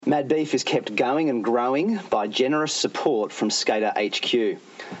Mad Beef is kept going and growing by generous support from Skater HQ.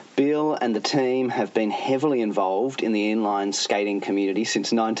 Bill and the team have been heavily involved in the inline skating community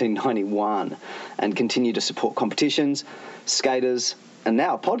since 1991 and continue to support competitions, skaters, and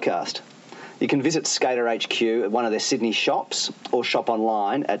now a podcast. You can visit Skater HQ at one of their Sydney shops or shop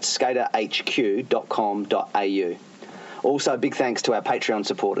online at skaterhq.com.au. Also, big thanks to our Patreon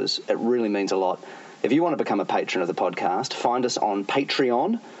supporters. It really means a lot. If you want to become a patron of the podcast, find us on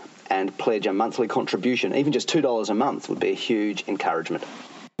Patreon and pledge a monthly contribution. Even just $2 a month would be a huge encouragement.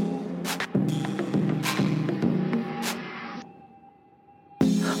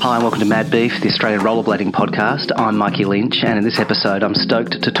 Hi and welcome to Mad Beef, the Australian rollerblading podcast. I'm Mikey Lynch, and in this episode I'm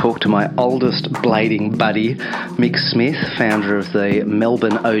stoked to talk to my oldest blading buddy, Mick Smith, founder of the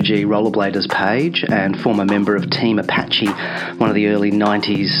Melbourne OG Rollerbladers page and former member of Team Apache, one of the early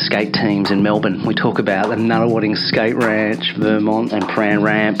 90s skate teams in Melbourne. We talk about the Nunawading Skate Ranch, Vermont and Pran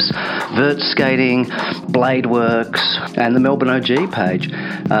ramps, vert skating, blade works, and the Melbourne OG page.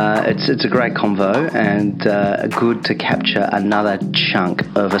 It's a great convo and good to capture another chunk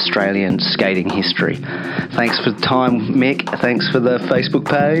of Australian skating history. Thanks for the time, Mick. Thanks for the Facebook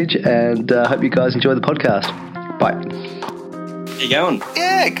page, and hope you guys enjoy the podcast. Bye. How you going?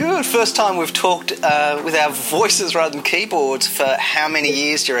 Yeah, good. First time we've talked with our voices rather than keyboards for how many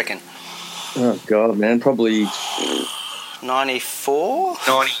years, do you reckon? Oh, God, man. Probably 94?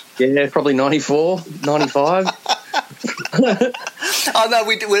 90. Yeah, probably 94, 95. Oh, no,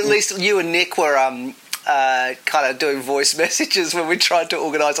 we at least you and Nick were kind of doing voice messages when we tried to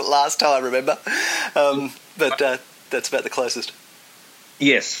organise it last time, remember? But that's about the closest.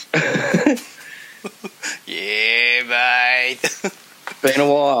 Yes. Yeah, mate. Been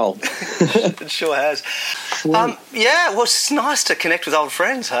a while. It sure has. Yeah, well, it's nice to connect with old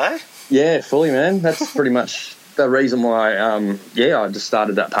friends, hey? Yeah, fully, man. That's pretty much the reason why, I just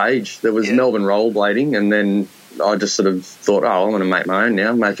started that page. There was Melbourne Rollerblading, and then I just sort of thought, I'm going to make my own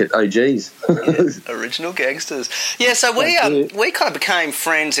now, make it OGs. Original gangsters. Yeah, so we kind of became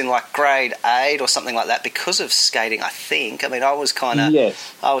friends in like grade 8 or something like that because of skating, I think. I mean, I was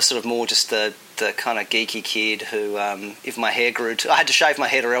sort of more just the kind of geeky kid who, if my hair grew, I had to shave my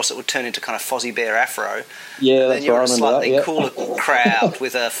head or else it would turn into kind of Fozzie Bear afro. Yeah, and that's then you were right. a slightly cooler crowd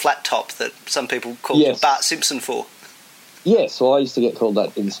with a flat top that some people called Bart Simpson for. Yes, well, I used to get called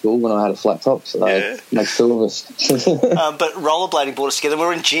that in school when I had a flat top, so that makes two of us. But rollerblading brought us together. We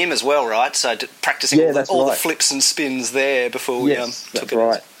were in gym as well, right? So practising all the flips and spins there before we took it.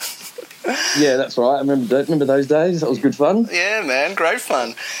 Right. Yeah, that's right. I remember those days. That was good fun. Yeah, man, great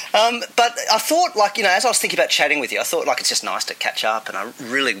fun. But I thought, as I was thinking about chatting with you, I thought, it's just nice to catch up, and I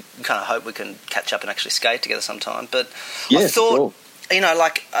really kind of hope we can catch up and actually skate together sometime. But I thought... Sure. A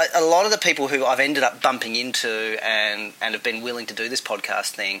lot of the people who I've ended up bumping into and have been willing to do this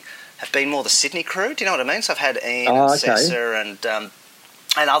podcast thing have been more the Sydney crew. Do you know what I mean? So I've had Ian and Cesar and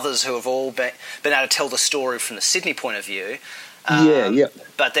others who have all been able to tell the story from the Sydney point of view.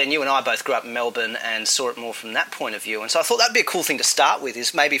 But then you and I both grew up in Melbourne and saw it more from that point of view. And so I thought that'd be a cool thing to start with,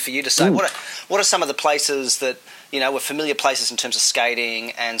 is maybe for you to say, what are some of the places that, were familiar places in terms of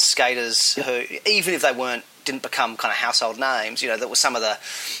skating and skaters who, even if they didn't become kind of household names, that was some of the,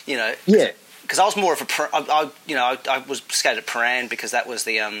 because I was more of I was skated at Pran because that was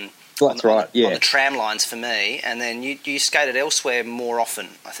the on the tram lines for me, and then you skated elsewhere more often,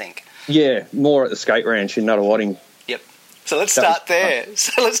 I think. Yeah, more at the skate ranch in Nunawading. Yep. So let's start there.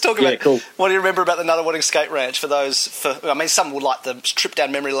 So let's talk about what do you remember about the Nunawading Skate Ranch for those. Some would like the trip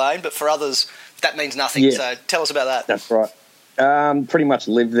down memory lane, but for others that means nothing. Yeah. So tell us about that. That's right. Pretty much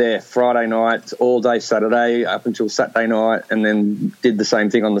lived there Friday night, all day Saturday up until Saturday night, and then did the same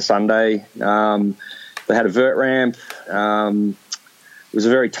thing on the Sunday. They had a vert ramp. It was a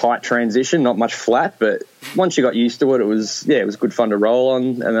very tight transition, not much flat, but once you got used to it, it was good fun to roll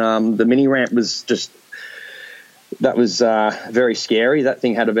on. And the mini ramp was very scary. That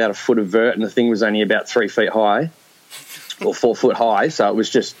thing had about a foot of vert, and the thing was only about 3 feet high or 4 foot high. So it was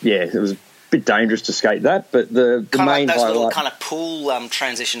just, it was bit dangerous to skate that, but the main like those highlight, little kind of pool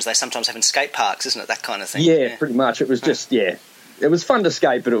transitions they sometimes have in skate parks, isn't it? That kind of thing. Yeah, pretty much. It was just it was fun to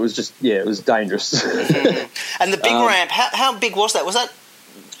skate, but it was just it was dangerous. And the big ramp, how big was that? Was that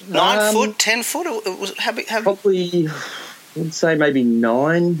 9 foot, 10 foot? Or was it, how big? Probably, I'd say maybe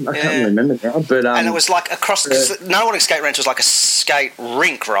 9. I can't remember now, but and it was like across. Because Nunawading Skate Ranch was like a skate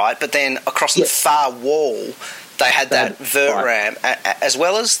rink, right? But then across the far wall, they had that vert ramp, as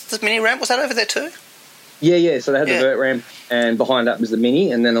well as the mini ramp. Was that over there too? Yeah. So they had the vert ramp, and behind that was the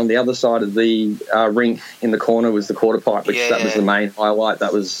mini, and then on the other side of the rink in the corner was the quarter pipe, which that was the main highlight.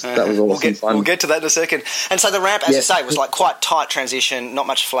 That was awesome fun. We'll get to that in a second. And so the ramp, as you say, was like quite tight transition, not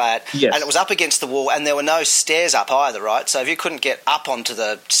much flat, and it was up against the wall, and there were no stairs up either, right? So if you couldn't get up onto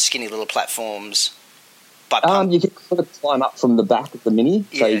the skinny little platforms. You could sort of climb up from the back of the mini,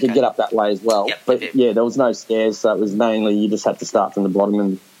 so you could get up that way as well. But there was no stairs, so it was mainly you just had to start from the bottom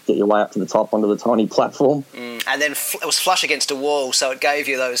and get your way up to the top onto the tiny platform. And then it was flush against a wall, so it gave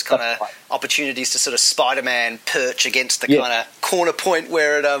you those kind of opportunities to sort of Spider-Man perch against the kind of corner point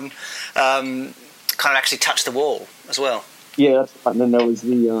where it kind of actually touched the wall as well. Yeah, that's right. And then there was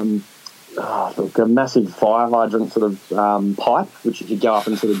the a massive fire hydrant sort of pipe, which you could go up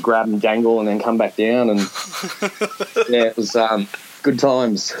and sort of grab and dangle and then come back down. And it was good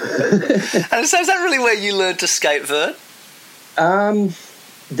times. And so is that really where you learned to skate, vert?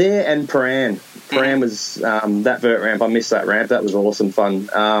 There and Paran. Paran was that vert ramp. I missed that ramp. That was awesome fun.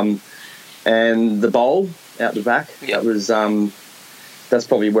 And the bowl out the back. That was that's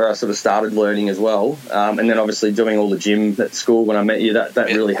probably where I sort of started learning as well. And then obviously doing all the gym at school when I met you. That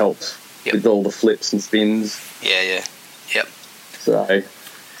really helped with all the flips and spins. So.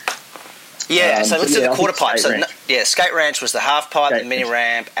 So let's do the quarter pipe. Skate Ranch was the half pipe, the mini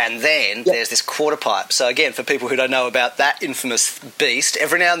ramp, and then there's this quarter pipe. So again, for people who don't know about that infamous beast,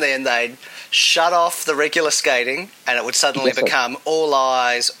 every now and then they'd shut off the regular skating and it would suddenly become all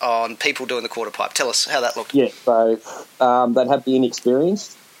eyes on people doing the quarter pipe. Tell us how that looked. Yeah, so they'd have the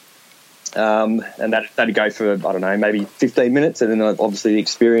inexperienced, and that'd go for, I don't know, maybe 15 minutes, and then obviously the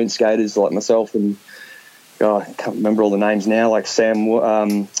experienced skaters like myself and I can't remember all the names now, like Sam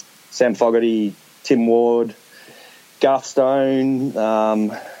Fogarty, Tim Ward, Garth Stone,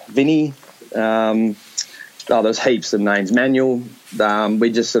 Vinny. There's heaps of names. Manual.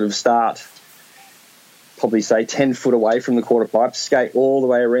 We just sort of start, probably say 10 foot away from the quarter pipe, skate all the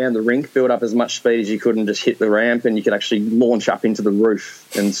way around the rink, build up as much speed as you could and just hit the ramp, and you could actually launch up into the roof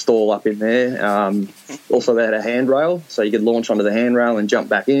and stall up in there. Also, they had a handrail, so you could launch onto the handrail and jump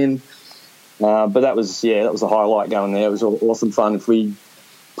back in. But that was a highlight going there. It was awesome fun. If we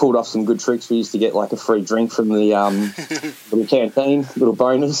pulled off some good tricks, we used to get like a free drink from the little canteen, little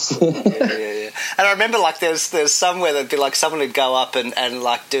bonus. And I remember like there's somewhere that'd be like someone would go up and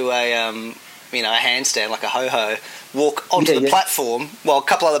like do a a handstand, like a ho-ho, walk onto the platform while a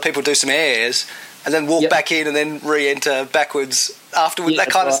couple other people do some airs, and then walk back in and then re-enter backwards afterwards, that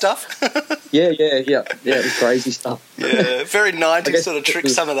kind of stuff. It was crazy stuff. Very 90s sort of trick,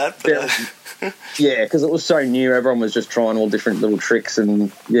 some of that. But, because it was so new, everyone was just trying all different little tricks,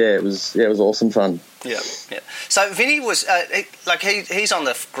 and it was awesome fun. So Vinny was he's on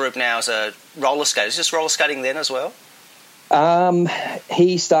the group now as a roller skater. Is just roller skating then as well?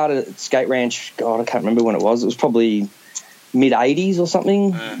 He started at Skate Ranch. God, I can't remember when it was. It was probably mid 80s or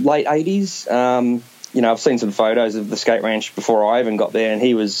something, late 80s. I've seen some photos of the Skate Ranch before I even got there, and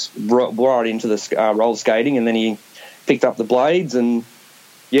he was right into the roller skating, and then he picked up the blades, and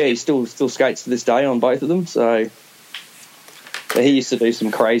he still skates to this day on both of them. So he used to do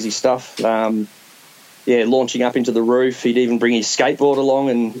some crazy stuff. Launching up into the roof. He'd even bring his skateboard along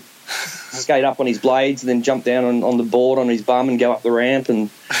and skate up on his blades, and then jump down on the board on his bum and go up the ramp, and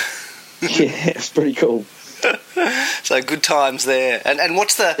it's pretty cool. So good times there. And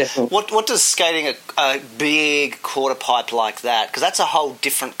what's what does skating a big quarter pipe like that? Because that's a whole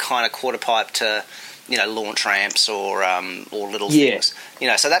different kind of quarter pipe to launch ramps or little things.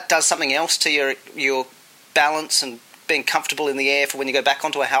 So that does something else to your balance and being comfortable in the air for when you go back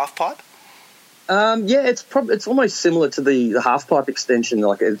onto a half pipe. It's almost similar to the half pipe extension.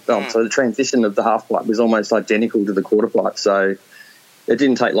 So the transition of the half pipe was almost identical to the quarter pipe. So it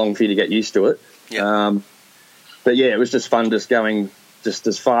didn't take long for you to get used to it. But it was just fun, just going just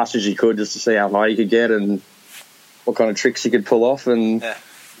as fast as you could, just to see how high you could get and what kind of tricks you could pull off, and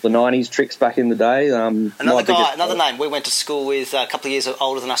the 90s tricks back in the day. Another name we went to school with a couple of years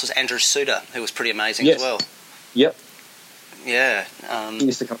older than us was Andrew Suter, who was pretty amazing as well. Yep. Yeah. He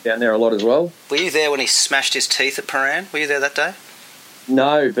used to come down there a lot as well. Were you there when he smashed his teeth at Paran? Were you there that day?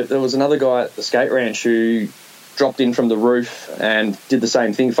 No, but there was another guy at the Skate Ranch who dropped in from the roof and did the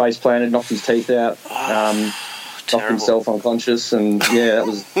same thing, face planted, knocked his teeth out, knocked himself unconscious, and that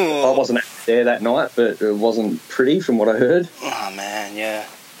was. I wasn't there that night, but it wasn't pretty from what I heard. Oh man, yeah.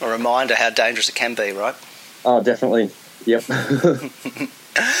 A reminder how dangerous it can be, right? Oh, definitely. Yep.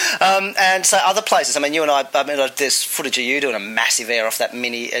 And so other places. I mean, you and I there's footage of you doing a massive air off that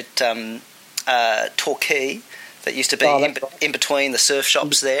mini at Torquay that used to be in between the surf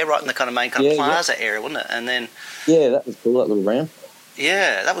shops there, right in the kind of main plaza area, wasn't it? And then that was cool, that little ramp.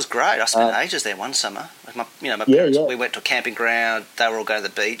 Yeah, that was great. I spent ages there one summer. My parents, we went to a camping ground. They were all going to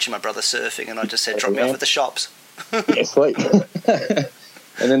the beach, and my brother surfing, and I just said, "Drop me off at the shops." Yeah, sweet.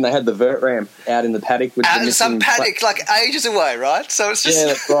 And then they had the vert ramp out in the paddock. With out in some paddock, like ages away, right? So it's just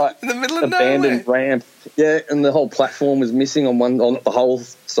that's right. in the middle of abandoned nowhere. Ramp. Yeah, and the whole platform was missing on the whole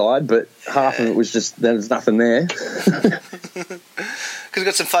side, but half of it was just there was nothing there. Because we've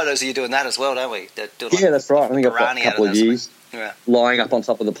got some photos of you doing that as well, don't we? That's right. I think I've got a couple of years lying up on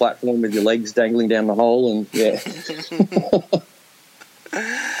top of the platform with your legs dangling down the hole, and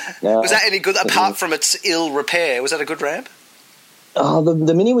Was that any good, apart from its ill repair? Was that a good ramp? Oh,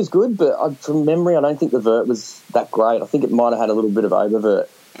 the Mini was good, but from memory, I don't think the vert was that great. I think it might have had a little bit of oververt,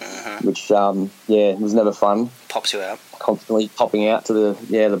 which, it was never fun. Pops you out. Constantly popping out to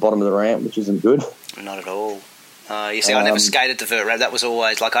the bottom of the ramp, which isn't good. Not at all. You see, I never skated the vert ramp. That was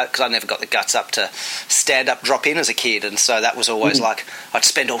always like, because I never got the guts up to stand up, drop in as a kid, and so that was always like, I'd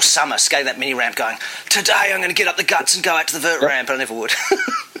spend all summer skating that mini ramp going, today I'm going to get up the guts and go out to the vert ramp, but I never would.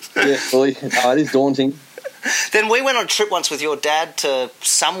 Yeah, fully. It is daunting. Then we went on a trip once with your dad to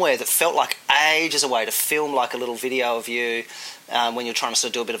somewhere that felt like ages away to film like a little video of you when you're trying to sort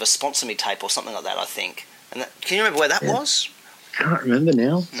of do a bit of a sponsor me tape or something like that, I think. And can you remember where that was? Can't remember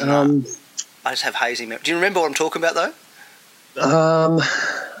now. No. I just have hazy memory. Do you remember what I'm talking about, though?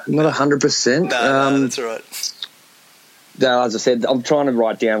 Not 100%. No, that's all right. No, as I said, I'm trying to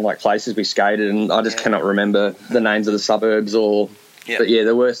write down like places we skated, and I just cannot remember the names of the suburbs or. Yep. But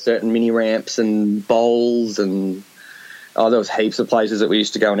there were certain mini ramps and bowls, and there was heaps of places that we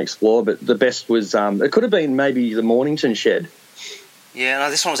used to go and explore. But the best was it could have been maybe the Mornington Shed. Yeah, no,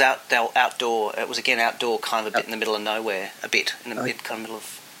 this one was outdoor. It was again outdoor, kind of a bit in the middle of nowhere, kind of middle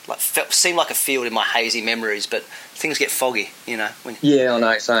of seemed like a field in my hazy memories, but things get foggy, you know. I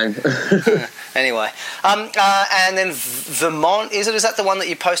know, same. Anyway, and then Vermont, is that the one that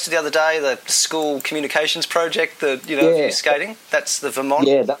you posted the other day, the school communications project, skating? That's the Vermont?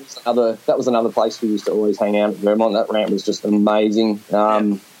 Yeah, that was another place we used to always hang out at Vermont. That ramp was just amazing.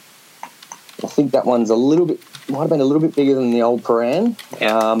 I think that one's might have been a little bit bigger than the old Paran.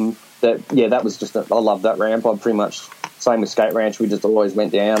 Yeah. That was just, I love that ramp. I pretty much, same with Skate Ranch, we just always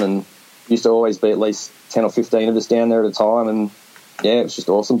went down, and used to always be at least 10 or 15 of us down there at a time, and it was just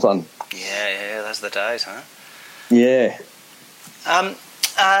awesome fun. Yeah, those are the days, huh? Yeah.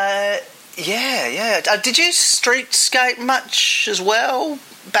 Did you street skate much as well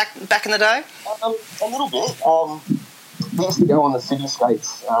back in the day? A little bit. We used to go on the city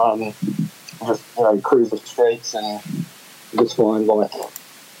skates, just cruise the streets and just find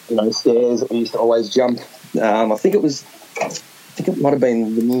stairs that we used to always jump. I think it might have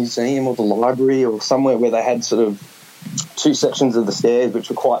been the museum or the library or somewhere where they had sort of two sections of the stairs which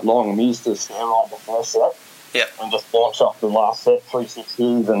were quite long, and we used to stair ride the first set and just launch off the last set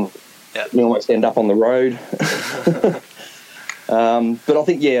 360s, and we almost end up on the road. But I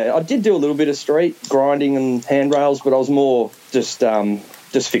think I did do a little bit of street grinding and handrails, but I was more just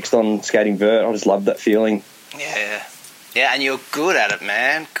fixed on skating vert. I just loved that feeling. Yeah, and you're good at it,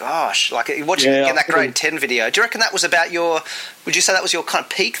 man. Gosh, like watching that grade 10 video. Do you reckon that was about would you say that was your kind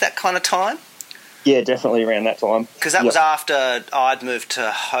of peak, that kind of time? Yeah, definitely around that time. Because that was after I'd moved to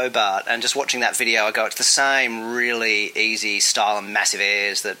Hobart, and just watching that video, I go, it's the same really easy style and massive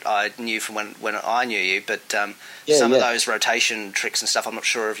airs that I knew from when I knew you, but some of those rotation tricks and stuff, I'm not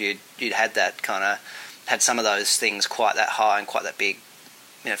sure if you'd had that kind of, had some of those things quite that high and quite that big,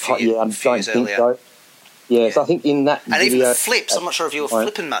 a few years earlier. So. Yes, I think in that and video... even flips, I'm not sure if you were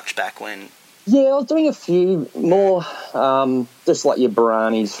flipping much back when... Yeah, I was doing a few more, just like your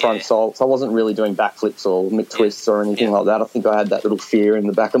Baranis, front salts. I wasn't really doing backflips or mid-twists or anything like that. I think I had that little fear in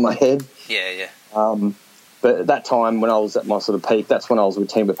the back of my head. Yeah. But at that time, when I was at my sort of peak, that's when I was with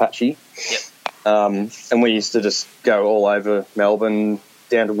Team Apache. Yep. And we used to just go all over Melbourne,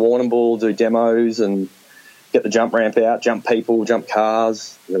 down to Warrnambool, do demos and get the jump ramp out, jump people, jump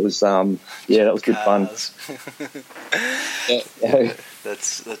cars. It was, that was good fun.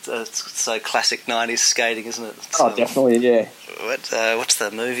 That's so classic 90s skating, isn't it? Definitely, yeah. What's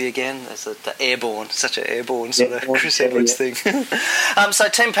the movie again? It's the Airborne, such an Airborne sort of Chris Edwards thing. So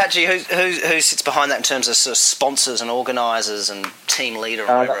Team Apache, who sits behind that in terms of sort of sponsors and organisers and team leader?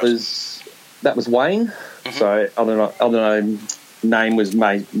 That was Wayne. Mm-hmm. So I don't know. Name was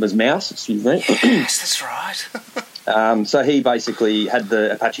Mouse. Excuse me. Yes, that's right. So he basically had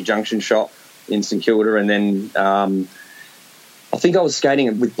the Apache Junction shop in St Kilda, and then I think I was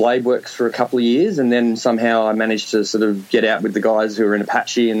skating with Bladeworks for a couple of years, and then somehow I managed to sort of get out with the guys who were in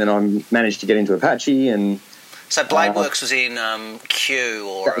Apache, and then I managed to get into Apache, and So Bladeworks was in Kew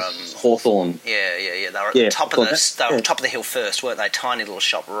or Hawthorn. Yeah. They were at the top of top of the hill first, weren't they? Tiny little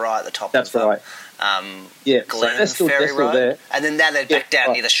shop right at the top. That's of right. Glen Ferry Road. There. And then now they're back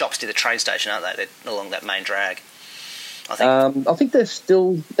down near the shops, near the train station, aren't they? They're along that main drag. I think it's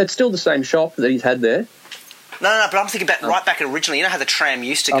still the same shop that he's had there. No, but I'm thinking about right back originally. You know how the tram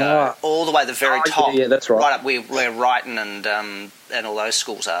used to go all the way to the very top? Yeah, that's right. Right up where Wrighton and all those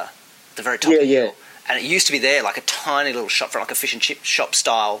schools are. The very top. Yeah. And it used to be there, like a tiny little shop, like a fish and chip shop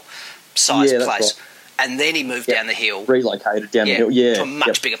style size place. Right. And then he moved down the hill. Relocated down the hill, to a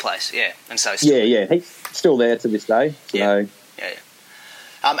much bigger place, And so he's still there to this day. So. Yeah.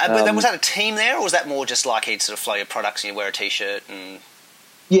 But then was that a team there, or was that more just like he'd sort of flow your products and you wear a T-shirt? And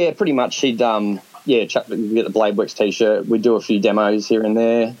yeah, pretty much. He'd get the Bladeworks T-shirt. We'd do a few demos here and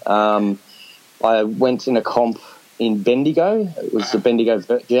there. I went in a comp in Bendigo. It was the Bendigo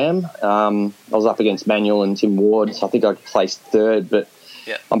Vert Jam. I was up against Manuel and Tim Ward. So I think I placed third, but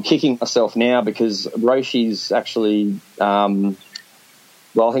I'm kicking myself now because Roshi's actually...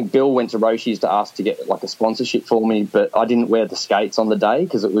 I think Bill went to Roshi's to ask to get like a sponsorship for me, but I didn't wear the skates on the day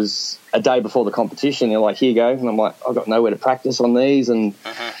because it was a day before the competition. They're like, here you go. And I'm like, I've got nowhere to practice on these. And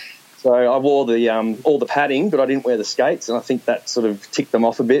so I wore the all the padding, but I didn't wear the skates. And I think that sort of ticked them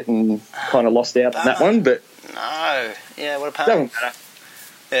off a bit and kind of lost out on that one. But no. Yeah, what a pain. Doesn't matter.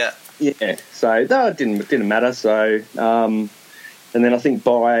 Yeah. Yeah. So no, it didn't matter. So and then I think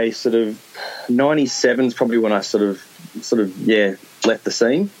by sort of 97 is probably when I sort of left the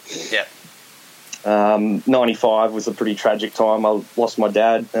scene. Yeah. 95 was a pretty tragic time. I lost my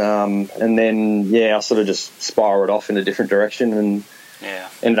dad, and then I sort of just spiraled off in a different direction and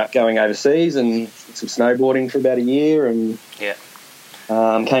ended up going overseas and some snowboarding for about a year and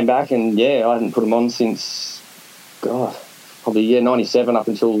came back and I hadn't put them on since probably 97 up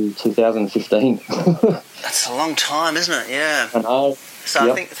until 2015. That's a long time, isn't it? Yeah. I know.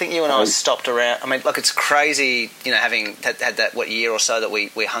 So I think you and I stopped around. I mean, look, it's crazy, having had that year or so that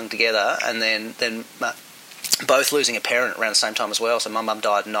we hung together, and then both losing a parent around the same time as well. So my mum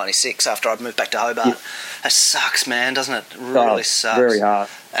died in 96 after I'd moved back to Hobart. Yeah. That sucks, man, doesn't it? It really sucks. Very hard.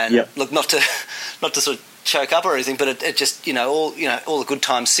 And look, not to sort of choke up or anything, but it just all the good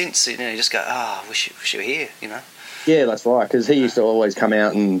times since. You just go, I wish you were here. Yeah, that's right. Because he used to always come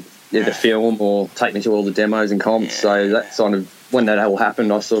out and either film or take me to all the demos and comps. So that sort of. When that all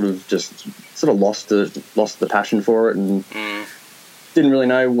happened, I sort of lost the passion for it and didn't really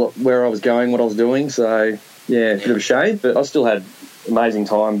know where I was going, what I was doing. So a bit of a shame, but I still had amazing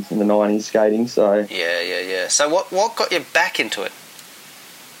time in the 90s skating. So So what got you back into it?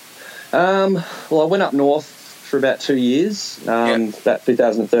 Well, I went up north for about 2 years, about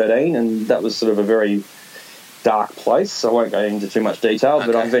 2013, and that was sort of a very dark place. I won't go into too much detail,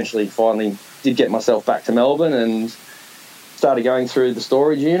 but I eventually finally did get myself back to Melbourne and started going through the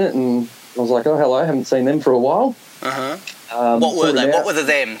storage unit, and I was like, oh, hello, I haven't seen them for a while. What were they? What were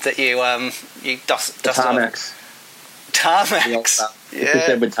them that you dusted Tarmacs. Tarmacs.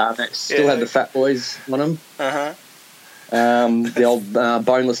 Edward Tarmacs. Still had the Fat Boys on them. The old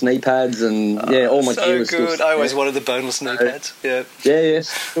boneless knee pads and all my gear was so good. Still, I always wanted the boneless knee pads. Yeah,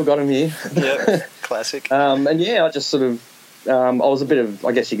 still got them here. Classic. And I just sort of I was a bit of,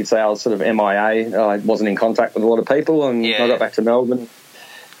 I guess you could say I was sort of MIA. I wasn't in contact with a lot of people, and I got back to Melbourne.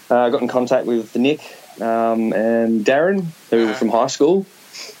 I got in contact with Nick and Darren, who were from high school.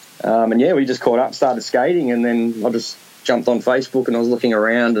 We just caught up, started skating, and then I just jumped on Facebook and I was looking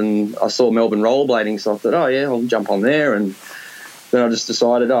around and I saw Melbourne rollerblading, so I thought, I'll jump on there. And then I just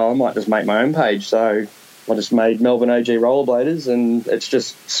decided, I might just make my own page. So I just made Melbourne OG Rollerbladers, and it's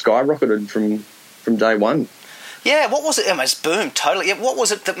just skyrocketed from day one. Yeah, what was it? It's boomed totally. Yeah, what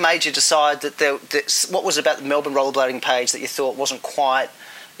was it that made you decide what was it about the Melbourne rollerblading page that you thought wasn't quite,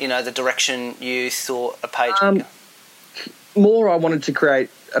 the direction you thought a page would go? More, I wanted to create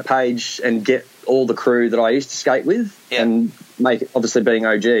a page and get all the crew that I used to skate with and make it, obviously being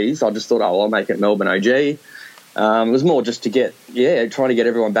OGs, I just thought, I'll make it Melbourne OG. It was more just to trying to get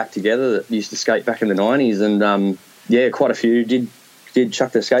everyone back together that used to skate back in the 90s, and quite a few did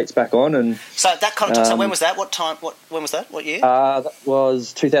chuck their skates back on. And so that kind of time, so when was that? What time? When was that? What year? That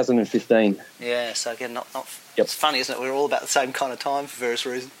was 2015. Yeah, so again, not Yep. It's funny, isn't it? We're all about the same kind of time for various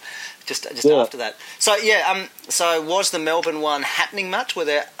reasons. Just after that. So so was the Melbourne one happening much? Were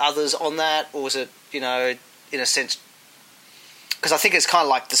there others on that, or was it, in a sense? Because I think it's kind of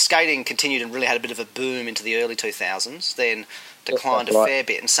like the skating continued and really had a bit of a boom into the early 2000s, then declined a fair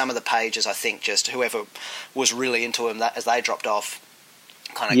bit, and some of the pages, I think, just whoever was really into them, that as they dropped off,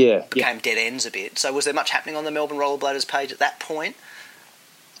 kind of became dead ends a bit. So was there much happening on the Melbourne Rollerbladers page at that point?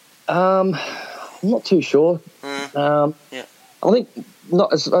 I'm not too sure. Yeah. I think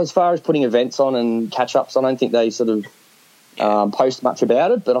not as far as putting events on and catch-ups, I don't think they sort of post much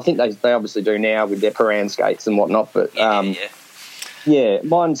about it, but I think they obviously do now with their Paran skates and whatnot. But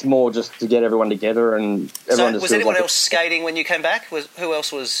mine's more just to get everyone together and everyone. So was anyone else skating when you came back? Who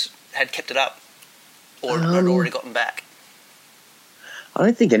else had kept it up, or had already gotten back? I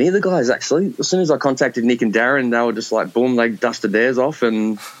don't think any of the guys actually. As soon as I contacted Nick and Darren, they were just like, boom, they dusted theirs off,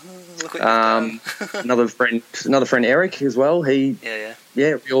 and another friend Eric as well. We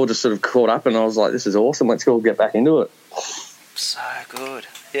all just sort of caught up, and I was like, this is awesome. Let's all get back into it. So good,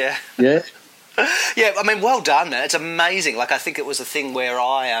 yeah. Yeah. Yeah, I mean, well done, man. It's amazing. Like, I think it was a thing where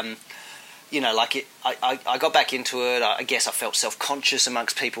I got back into it. I guess I felt self-conscious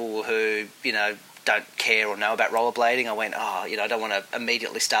amongst people who, don't care or know about rollerblading. I went, I don't want to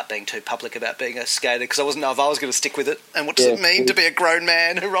immediately start being too public about being a skater because I wasn't know if I was going to stick with it. And what does it mean to be a grown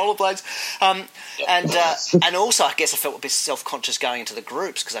man who rollerblades? And also, I guess I felt a bit self-conscious going into the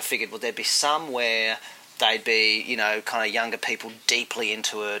groups because I figured, well, there'd be some where they'd be, kind of younger people deeply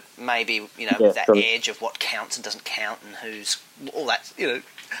into it, maybe, with that edge of what counts and doesn't count and who's all that, I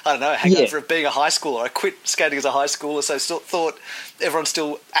don't know, hangover of being a high schooler. I quit skating as a high schooler, so thought everyone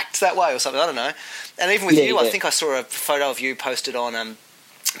still acts that way or something, I don't know. And even with you, I think I saw a photo of you posted on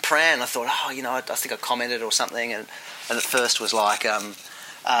Pran. I thought, I think I commented or something, and at first was like, I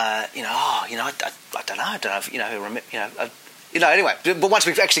don't know, anyway, but once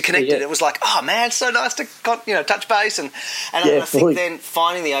we've actually connected, it was like, oh man, it's so nice to touch base, and I think then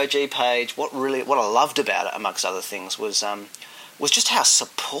finding the OG page, what I loved about it, amongst other things, was just how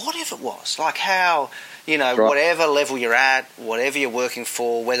supportive it was. Like how whatever level you're at, whatever you're working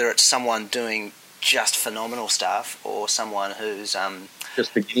for, whether it's someone doing just phenomenal stuff or someone who's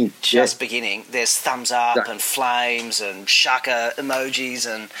just beginning, there's thumbs up and flames and shaka emojis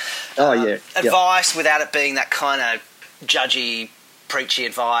and advice without it being that kind of judgy, preachy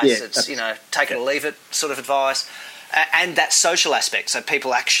advice. It's take it or leave it sort of advice, and that social aspect. So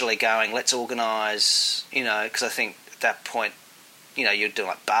people actually going, let's organise. Because I think at that point, you're doing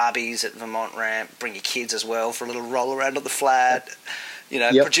like Barbies at Vermont Ramp. Bring your kids as well for a little roll around on the flat.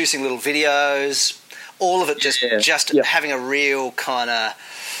 Producing little videos. All of it just having a real kind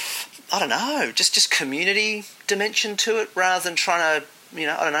of, I don't know, just community dimension to it, rather than trying to,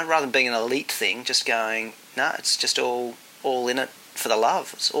 rather than being an elite thing. Just going, no, it's just all in it for the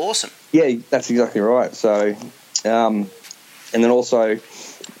love. It's awesome. Yeah, that's exactly right. So, and then also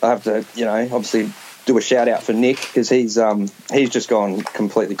I have to, obviously do a shout out for Nick because he's just gone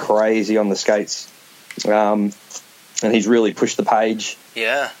completely crazy on the skates, and he's really pushed the page.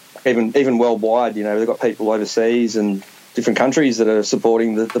 Yeah. Even worldwide, they've got people overseas and different countries that are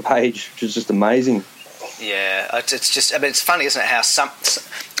supporting the page, which is just amazing. Yeah, it's just, it's funny, isn't it, how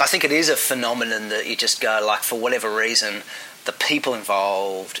I think it is a phenomenon that you just go, like, for whatever reason, the people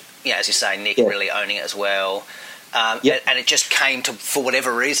involved, as you say, Nick really owning it as well, and it just came to, for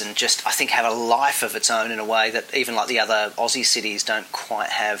whatever reason, just, I think, have a life of its own in a way that even, like, the other Aussie cities don't quite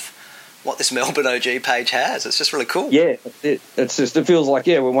have what this Melbourne OG page has. It's just really cool. Yeah, it feels like,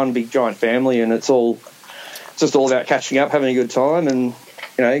 we're one big giant family, and it's just all about catching up, having a good time, and,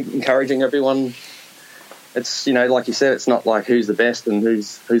 encouraging everyone. It's, like you said, it's not like who's the best and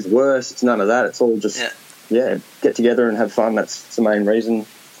who's the worst. It's none of that. It's all just, get together and have fun. That's the main reason.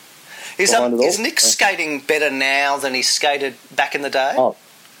 Is Nick skating better now than he skated back in the day? Oh,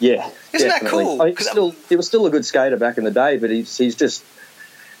 yeah. Isn't definitely. That cool? He was still a good skater back in the day, but he's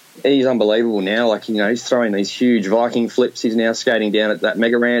unbelievable now. Like, he's throwing these huge Viking flips. He's now skating down at that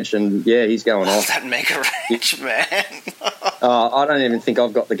Mega Ranch, and he's going off. That Mega Ranch, man. I don't even think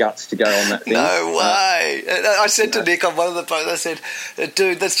I've got the guts to go on that thing. No way. I said to Nick on one of the posts, I said,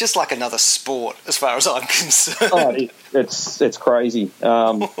 dude, that's just like another sport as far as I'm concerned. It's crazy.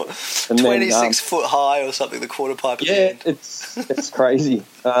 26 foot high or something, the quarter pipe. Yeah, it's crazy.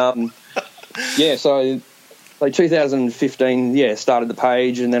 So 2015, started the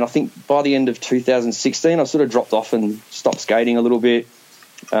page, and then I think by the end of 2016, I sort of dropped off and stopped skating a little bit.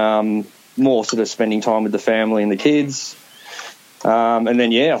 More sort of spending time with the family and the kids. And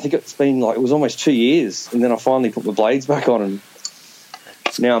then, I think it's been it was almost 2 years, and then I finally put my blades back on, and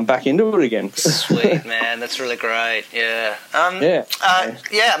now I'm back into it again. Sweet, man. That's really great. Yeah. One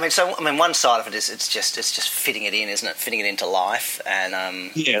side of it is it's just fitting it in, isn't it? Fitting it into life, and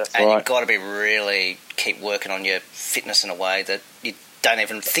that's and right. You've got to be really keep working on your fitness in a way that you don't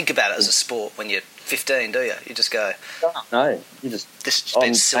even think about it as a sport when you're 15, do you? You just go, no, you just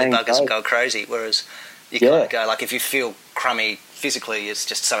spend silly buggers and go crazy. Whereas you kind of go, like, if you feel crummy physically, it's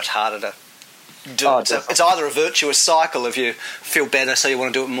just so much harder to do it. So it's either a virtuous cycle of you feel better, so you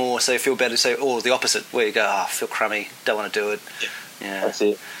want to do it more, so you feel better, or the opposite, where you go, I feel crummy, don't want to do it. Yeah. That's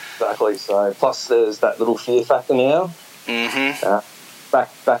it. Exactly. So plus there's that little fear factor now. Mm-hmm.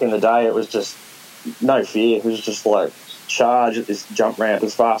 Back in the day, it was just no fear. It was just like charge at this jump ramp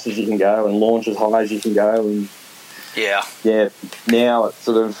as fast as you can go and launch as high as you can go. And now it's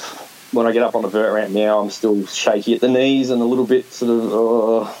sort of, when I get up on the vert ramp now, I'm still shaky at the knees and a little bit sort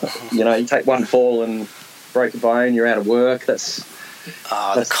of, you take one fall and break a bone, you're out of work. That's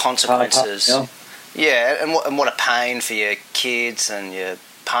the consequences. Yeah, and what a pain for your kids and your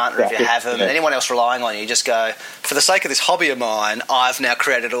partner if you have them, and anyone else relying on you. You just go, for the sake of this hobby of mine, I've now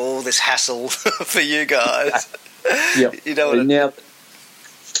created all this hassle for you guys. Yep. You know now,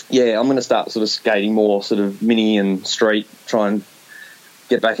 I'm going to start sort of skating more sort of mini and street, try and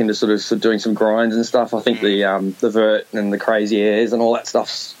get back into sort of doing some grinds and stuff. I think the vert and the crazy airs and all that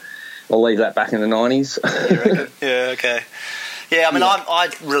stuff's, I'll leave that back in the 90s. You reckon? Yeah, okay. Yeah, I mean, I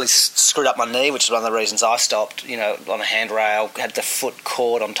really screwed up my knee, which is one of the reasons I stopped, on a handrail, had the foot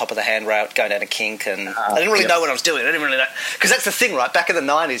caught on top of the handrail, going down a kink, and I didn't really know what I was doing. I didn't really know. Because that's the thing, right? Back in the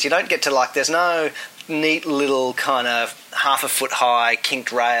 90s, you don't get to, there's no neat little kind of half a foot high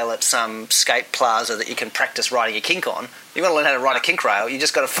kinked rail at some skate plaza that you can practice riding a kink on. You want to learn how to ride a kink rail, you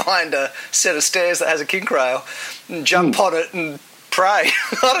just got to find a set of stairs that has a kink rail and jump on it and pray.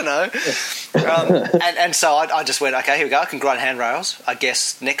 I don't know. And so I just went, okay, here we go. I can grind handrails. I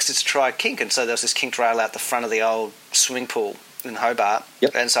guess next is to try kink. And so there was this kinked rail out the front of the old swimming pool in Hobart.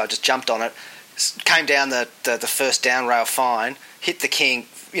 Yep. And so I just jumped on it, came down the first down rail fine, hit the kink,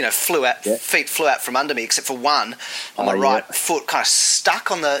 flew out, feet flew out from under me except for one on my right foot, kind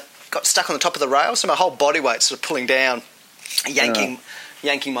of got stuck on the top of the rail. So my whole body weight sort of pulling down, yanking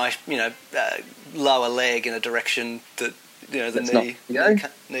my, lower leg in a direction that, the knee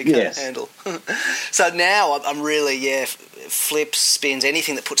can't handle. So now I'm really, flips, spins,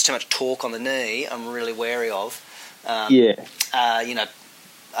 anything that puts too much torque on the knee, I'm really wary of. So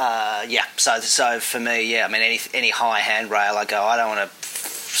for me, I mean, any high handrail, I go, I don't want to,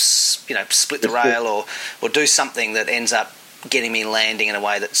 split the rail or do something that ends up getting me landing in a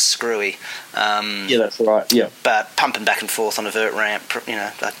way that's screwy. That's right. Yeah. But pumping back and forth on a vert ramp,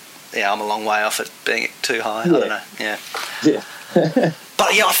 I'm a long way off it being too high. I don't know. Yeah.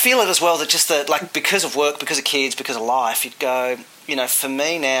 But I feel it as well that just because of work, because of kids, because of life, you'd go, for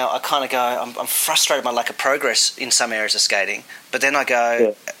me now, I kind of go, I'm frustrated by lack of progress in some areas of skating. But then I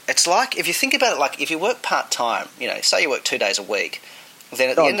go, it's like, if you think about it, if you work part-time, say you work 2 days a week, then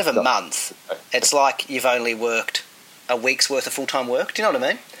at the end of a month, it's like you've only worked a week's worth of full-time work. Do you know what I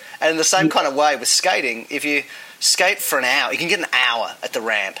mean? And in the same kind of way with skating, if you skate for an hour, you can get an hour at the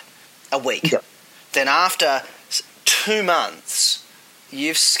ramp a week. Yep. Then after 2 months,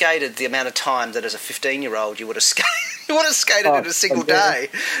 you've skated the amount of time that as a 15-year-old you would have skated in a single day.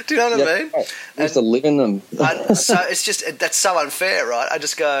 Do you know what I mean? I used to live in them. So it's just, that's so unfair, right? I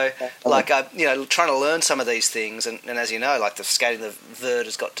just go, trying to learn some of these things, and as you know, the skating the vert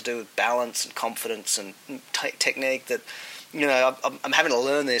has got to do with balance and confidence and technique that, I'm having to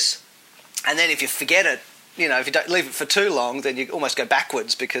learn this. And then if you forget it, if you don't leave it for too long, then you almost go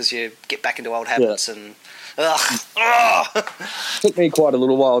backwards because you get back into old habits and... It took me quite a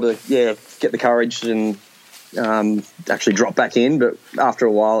little while to get the courage and actually drop back in, but after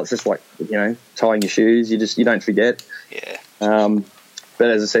a while it's just like tying your shoes, you don't forget. But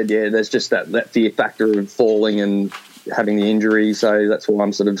as I said, there's just that fear factor of falling and having the injury, so that's why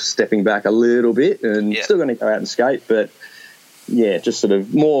I'm sort of stepping back a little bit and still going to go out and skate, but just sort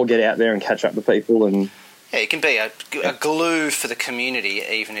of more get out there and catch up with people. And you can be a glue for the community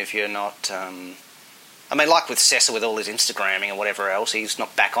even if you're not I mean, like with Sessa, with all his Instagramming and whatever else, he's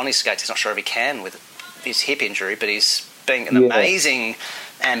not back on his skates. He's not sure if he can with his hip injury, but he's being an amazing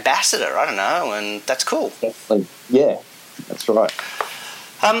ambassador. I don't know, and that's cool. Yeah, that's right.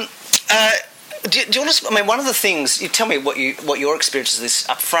 Do you want to? I mean, one of the things, you tell me what your experience is this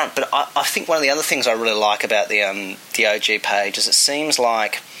up front, but I think one of the other things I really like about the OG page is it seems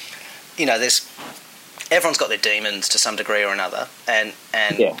like, everyone's got their demons to some degree or another, and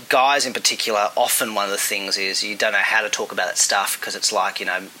guys in particular, often one of the things is you don't know how to talk about that stuff because it's like,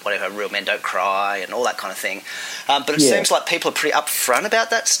 whatever, real men don't cry and all that kind of thing. But it seems like people are pretty upfront about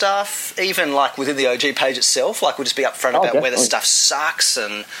that stuff, even like within the OG page itself. Like we'll just be upfront about whether stuff sucks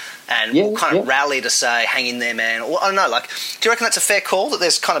and we'll kind of rally to say, hang in there, man. Or, I don't know, do you reckon that's a fair call, that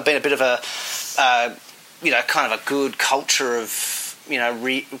there's kind of been a bit of a, kind of a good culture of,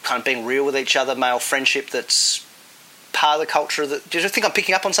 kind of being real with each other, male friendship that's part of the culture? Do you think I'm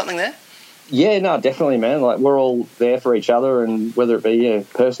picking up on something there? Yeah, no, definitely, man. We're all there for each other, and whether it be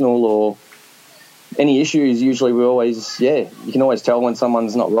personal or any issues, usually we always, you can always tell when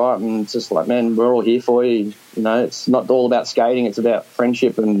someone's not right, and it's just like, man, we're all here for you. You know, it's not all about skating; it's about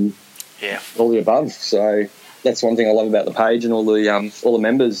friendship and all the above. So that's one thing I love about the page and all the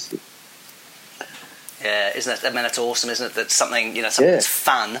members. Yeah, isn't it? I mean, it's awesome, isn't it? That something that's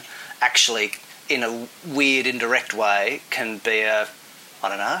fun, actually, in a weird, indirect way, can be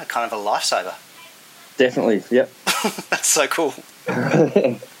kind of a lifesaver. Definitely, yep. That's so cool.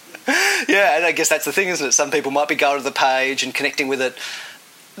 Yeah, and I guess that's the thing, isn't it? Some people might be going to the page and connecting with it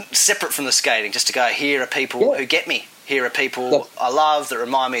separate from the skating, just to go, here are people who get me. Here are people I love that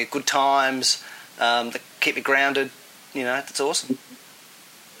remind me of good times, that keep me grounded. You know, that's awesome.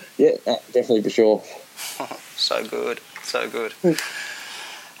 Yeah, definitely, for sure. So good.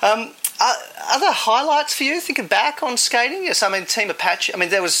 Other highlights for you, thinking back on skating? Yes, I mean, Team Apache. I mean,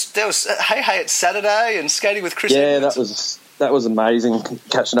 there was Hey Hey It's Saturday and skating with Chris Edwards. That was amazing,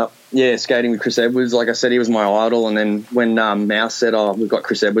 catching up. Yeah, skating with Chris Edwards. Like I said, he was my idol. And then when Mouse said, we've got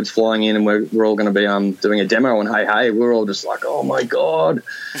Chris Edwards flying in and we're all going to be doing a demo on Hey Hey, we were all just like, oh, my God.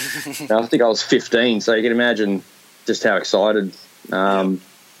 I think I was 15, so you can imagine just how excited.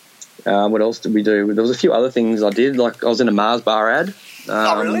 What else did we do? There was a few other things I did. Like I was in a Mars bar ad.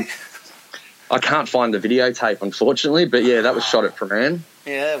 Oh, really? I can't find the videotape, unfortunately, but yeah, that was shot at Prahran.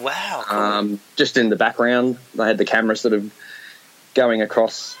 Yeah, wow. Cool. Just in the background, they had the camera sort of going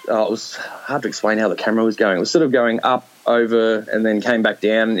across. It was hard to explain how the camera was going. It was sort of going up, over, and then came back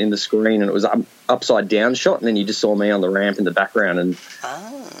down in the screen, and it was upside down shot, and then you just saw me on the ramp in the background. And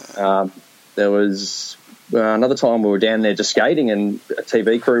there was another time we were down there just skating, and a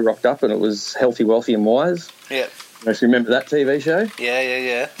TV crew rocked up, and it was Healthy, Wealthy and Wise. Yeah. You remember that TV show?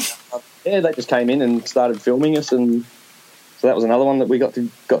 Yeah. Yeah, they just came in and started filming us, and so that was another one that we got to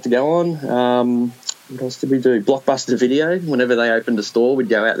go on. What else did we do? Blockbuster Video. Whenever they opened a store, we'd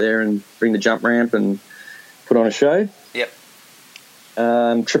go out there and bring the jump ramp and put on a show.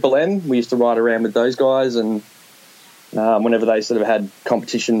 Yep. Triple M, we used to ride around with those guys, and whenever they sort of had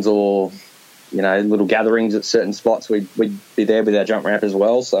competitions or little gatherings at certain spots, we'd be there with our jump ramp as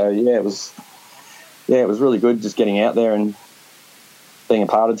well. So it was really good just getting out there and being a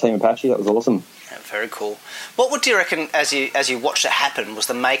part of Team Apache. That was awesome. Yeah, very cool. What would you reckon, as you watched it happen, was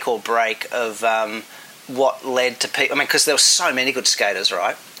the make or break of what led to people? I mean, because there were so many good skaters,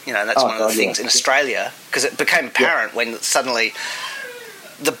 right? And that's one of the things in Australia, because it became apparent when suddenly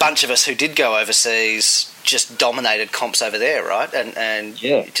the bunch of us who did go overseas just dominated comps over there, right? And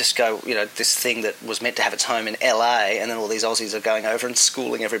just go, this thing that was meant to have its home in LA, and then all these Aussies are going over and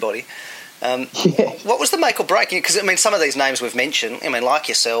schooling everybody. What was the make or break? Because, I mean, some of these names we've mentioned, I mean, like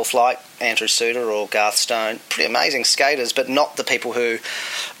yourself, like Andrew Suter or Garth Stone, pretty amazing skaters, but not the people who,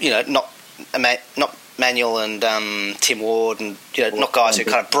 not Manuel and Tim Ward and, not guys who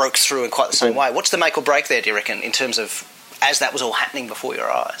kind of broke through in quite the same way. What's the make or break there, do you reckon, in terms of as that was all happening before your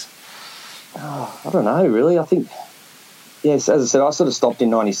eyes? I don't know, really. I think, yes, as I said, I sort of stopped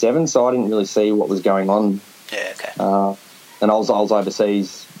in 97, so I didn't really see what was going on. Yeah, okay. And I was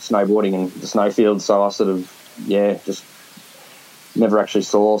overseas snowboarding in the snowfield, so I sort of, just never actually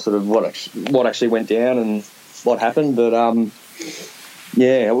saw sort of what actually went down and what happened. But,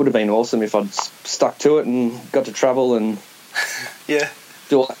 it would have been awesome if I'd stuck to it and got to travel and do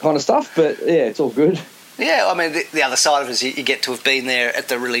all that kind of stuff. But, it's all good. Yeah, I mean, the other side of it is you get to have been there at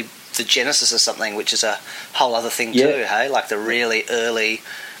the genesis of something, which is a whole other thing too, hey? Like the really early,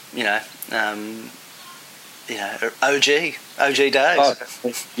 OG days.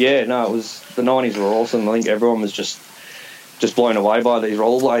 It was, the 90s were awesome. I think everyone was just blown away by these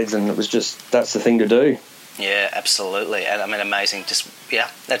rollerblades, and it was just, that's the thing to do. Yeah, absolutely. And I mean, amazing. Just,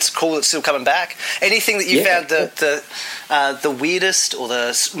 that's cool. It's still coming back. Anything that you found the weirdest or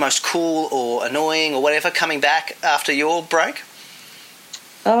the most cool or annoying or whatever coming back after your break?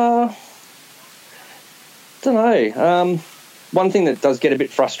 Don't know. One thing that does get a bit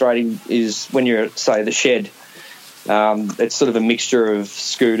frustrating is when you're at, say, the shed. It's sort of a mixture of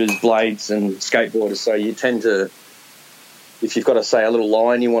scooters, blades and skateboarders, so you tend to, if you've got to say a little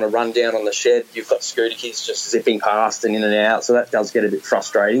line you want to run down on the shed, you've got scooter kids just zipping past and in and out, so that does get a bit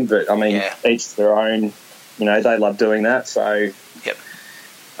frustrating, but I mean, each to their own, they love doing that, so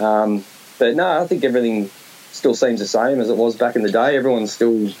but no, I think everything still seems the same as it was back in the day. Everyone's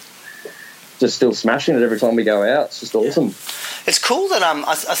still smashing it every time we go out. It's just awesome. It's cool that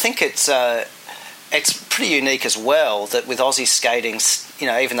I think it's pretty unique as well that with Aussie skating,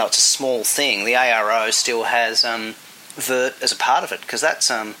 even though it's a small thing, the ARO still has vert as a part of it, because that's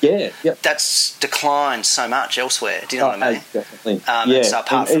that's declined so much elsewhere. Do you know what I mean? Definitely. So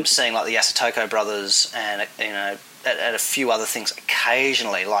apart from seeing like the Yasutoko brothers and at a few other things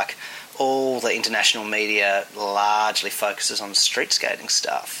occasionally, like all the international media largely focuses on street skating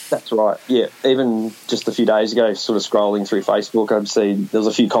stuff. That's right, yeah. Even just a few days ago, sort of scrolling through Facebook, I'd see there was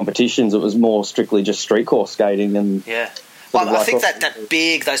a few competitions that was more strictly just street course skating. And yeah. Well, I think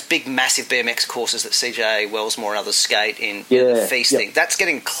those big, massive BMX courses that CJ Wellsmore and others skate in the Feast thing, that's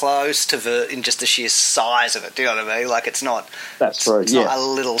getting close to vert in just the sheer size of it. Do you know what I mean? Like, it's not. That's right. It's not a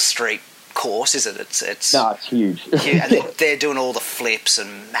little street course, is it? It's no, it's huge. and they're doing all the flips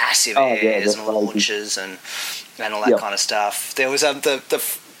and massive airs and launches and all that kind of stuff. There was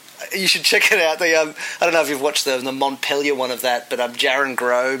you should check it out. I don't know if you've watched the Montpellier one of that, but Jaron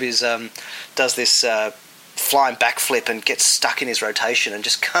Grobe does this flying backflip and gets stuck in his rotation and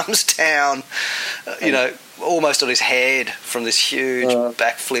just comes down, almost on his head from this huge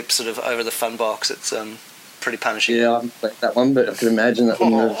backflip sort of over the fun box. It's pretty punishing. Yeah, I haven't played that one, but I can imagine that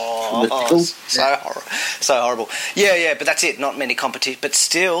one. So horrible. Yeah, but that's it. Not many competitions, but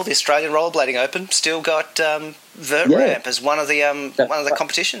still, the Australian Rollerblading Open still got vert ramp as one of the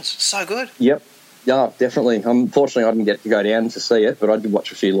competitions. So good. Yep. Yeah, definitely. Unfortunately, I didn't get to go down to see it, but I did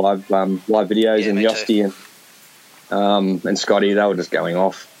watch a few live videos, and Yosti and Scotty, they were just going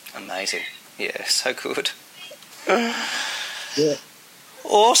off. Amazing. Yeah, so good. Yeah.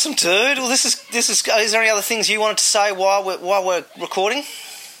 Awesome, dude. Well, this is. Is there any other things you wanted to say while we're recording?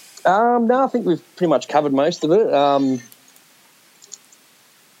 No, I think we've pretty much covered most of it.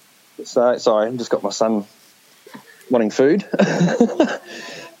 So sorry, I've just got my son wanting food.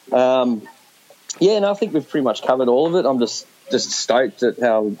 Yeah, no, I think we've pretty much covered all of it. I'm just stoked at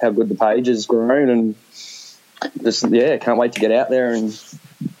how good the page has grown, and can't wait to get out there and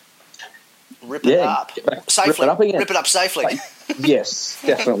rip it up safely. Rip it up safely. Yes,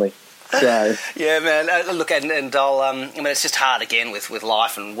 definitely. So yeah, man. Look, and I'll. It's just hard again with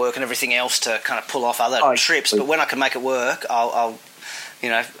life and work and everything else to kind of pull off other trips. But when I can make it work, I'll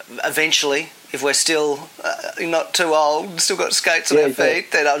eventually, if we're still not too old, still got skates on our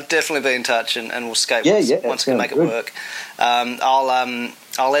feet, then I'll definitely be in touch and we'll skate once we can make it work.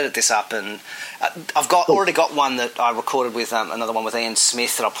 I'll edit this up, and I've already got one that I recorded with another one with Ian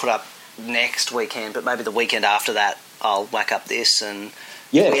Smith that I'll put up next weekend, but maybe the weekend after that I'll whack up this, and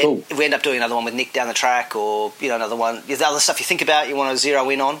if we end up doing another one with Nick down the track, or another one, there's other stuff you think about you want to zero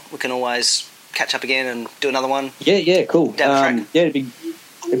in on, we can always catch up again and do another one. Yeah, cool. Down the track.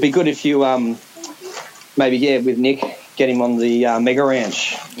 It'd be good if you maybe with Nick, get him on the Mega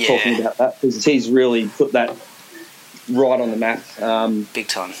Ranch talking about that, because he's really put that right on the map. Big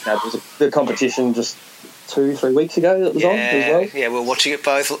time. There was the competition just 2-3 weeks ago that was on as well. Yeah, we were watching it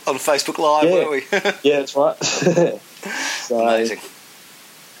both on Facebook Live, weren't we? Yeah, that's right. Amazing.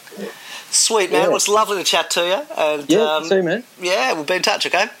 Sweet, man. Well, it's lovely to chat to you. And, see you, man. Yeah, we'll be in touch,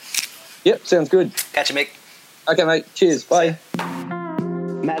 okay? Yep, sounds good. Catch you, Mick. Okay, mate. Cheers. Bye.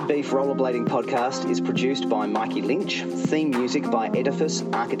 Mad Beef Rollerblading Podcast is produced by Mikey Lynch, theme music by Edifice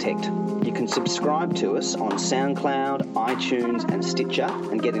Architect. You can subscribe to us on SoundCloud, iTunes and Stitcher,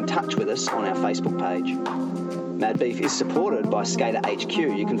 and get in touch with us on our Facebook page. Mad Beef is supported by Skater HQ.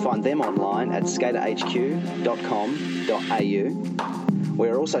 You can find them online at skaterhq.com.au. We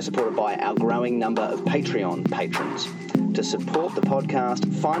are also supported by our growing number of Patreon patrons. To support the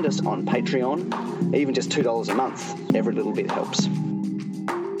podcast, find us on Patreon. Even just $2 a month. Every little bit helps.